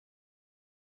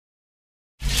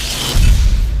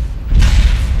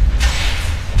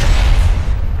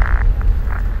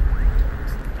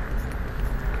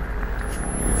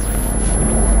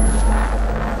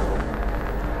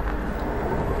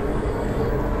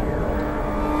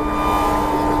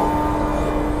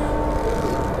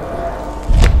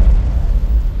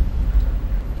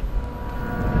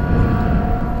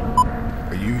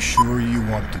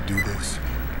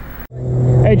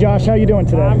Josh, how you doing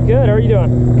today? I'm good. How are you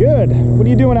doing? Good. What are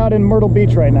you doing out in Myrtle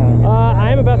Beach right now?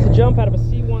 I am about to jump out of a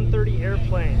C-130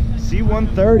 airplane.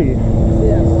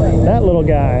 C-130? That little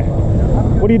guy.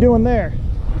 What are you doing there?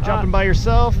 You jumping by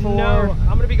yourself? Or? No,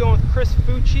 I'm going to be going with Chris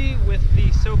Fucci with the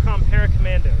SOCOM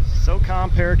Para-Commandos.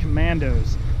 SOCOM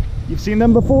Para-Commandos. You've seen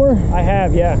them before? I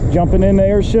have, yeah. Jumping in the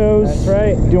air shows? That's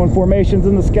right. Doing formations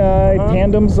in the sky,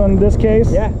 tandems in this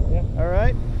case? Yeah. All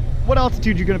right. What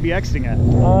altitude are you going to be exiting at?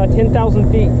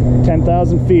 10,000 feet.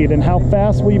 10,000 feet. And how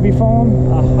fast will you be falling?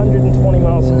 120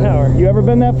 miles an hour. You ever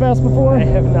been that fast before? I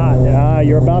have not. No. Ah,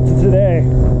 you're about to today.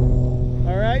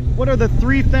 All right. What are the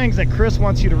 3 things that Chris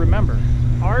wants you to remember?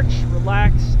 Arch,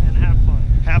 relax, and have fun.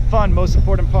 Have fun, most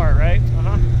important part, right?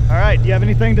 Uh-huh. All right. Do you have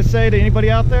anything to say to anybody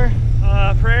out there?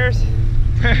 Prayers.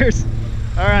 Prayers.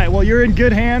 All right. Well, you're in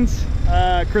good hands.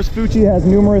 Chris Fucci has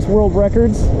numerous world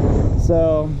records,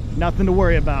 so nothing to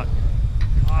worry about.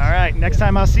 Awesome. All right. Next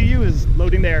time I'll see you is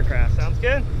loading the aircraft. Sounds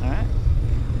good. All right.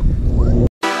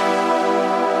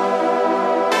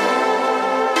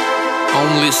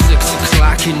 Only 6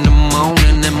 o'clock in the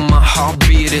morning and my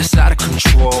heartbeat is out of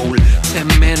control.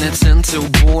 10 minutes into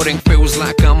boarding, feels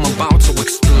like I'm about to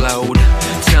explode.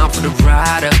 Time for the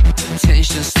rider,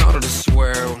 tension started to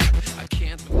swirl. I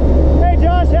can't... Hey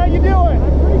Josh, how you doing?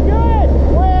 I'm pretty good.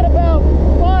 We're at about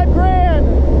 5 grand,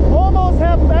 almost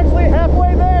actually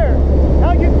halfway there.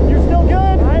 You're still good?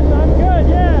 I'm good,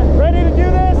 yeah. Ready to do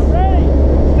this? I'm ready.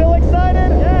 Still excited?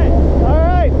 Yes. All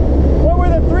right. What were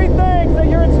the 3 things that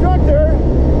your instructor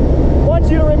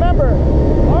wants you to remember?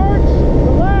 Arch,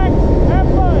 relax, have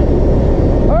fun.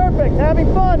 Perfect.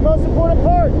 Having fun, most important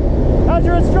part. How's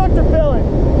your instructor feeling?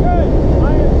 Good.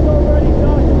 I am so ready,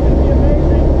 Josh. It's going to be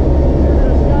amazing. You're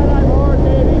going to skydive hard,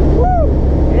 baby. Woo!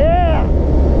 Yeah.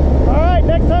 All right.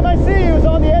 Next time I see you is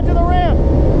on the edge of the ramp.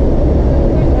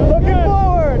 Looking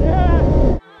forward. Yeah.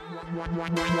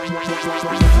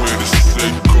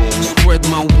 Spread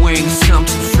my wings, time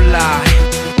to fly.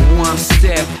 1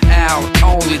 step out,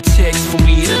 all it takes for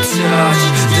me to touch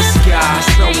the sky.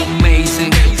 So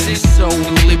amazing, so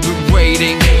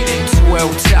liberating.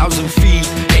 12,000 feet,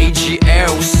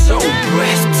 AGL, so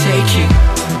breathtaking.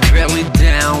 Belly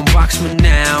down, box me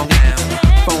now.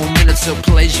 4 minutes of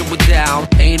pleasure without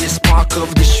any spark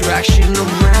of distraction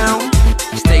around.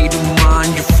 State of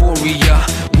mind, euphoria,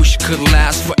 wish it could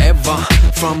last forever.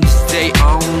 From this day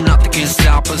on, nothing can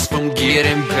stop us from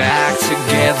getting back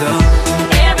together.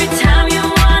 Every time you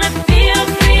wanna feel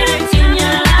freedom in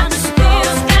your life, just go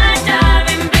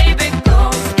skydiving, baby, go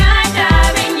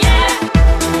skydiving,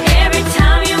 yeah. Every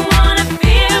time you wanna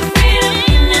feel freedom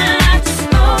in your life, just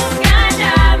go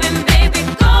skydiving, baby,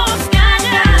 go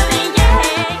skydiving, yeah.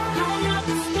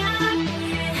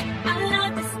 I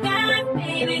love the sky,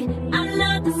 baby. I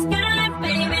love the sky,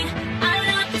 baby. I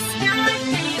love the sky,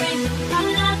 baby. I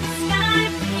love the sky,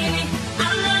 baby. I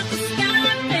love the sky,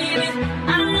 baby. I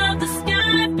love the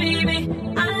sky, baby.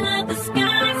 I love the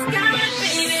sky, sky,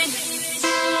 baby.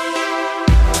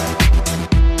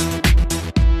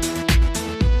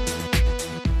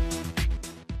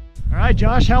 All right,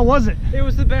 Josh, how was it? It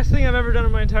was the best thing I've ever done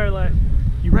in my entire life.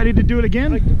 You ready to do it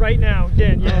again? Like right now,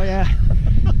 again, yeah. Oh, yeah.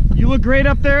 You look great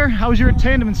up there. How was your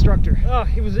tandem instructor? Oh,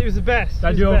 it was the best. Did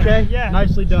I do okay? Yeah.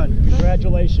 Nicely done.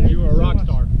 Congratulations. You were a rock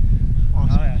star.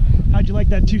 Awesome. Oh, yeah. How'd you like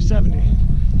that 270?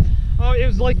 Oh, it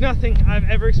was like nothing I've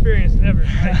ever experienced, ever.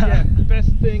 Like, yeah, the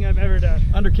best thing I've ever done.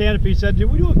 Under canopy said, did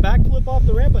we do a backflip off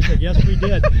the ramp? I said, yes, we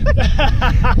did.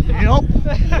 Yep. All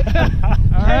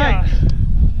right.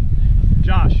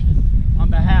 Josh, on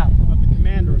behalf of the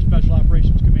Commander of Special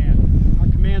Operations Command, our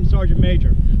Command Sergeant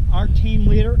Major, our team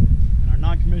leader, and our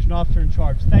non-commissioned officer in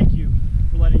charge, thank you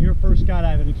for letting your first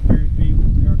skydiving experience be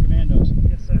with the Para-Commandos.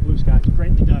 Yes, sir. Blue Skies.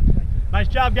 Greatly done. Nice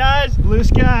job, guys. Blue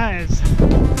skies.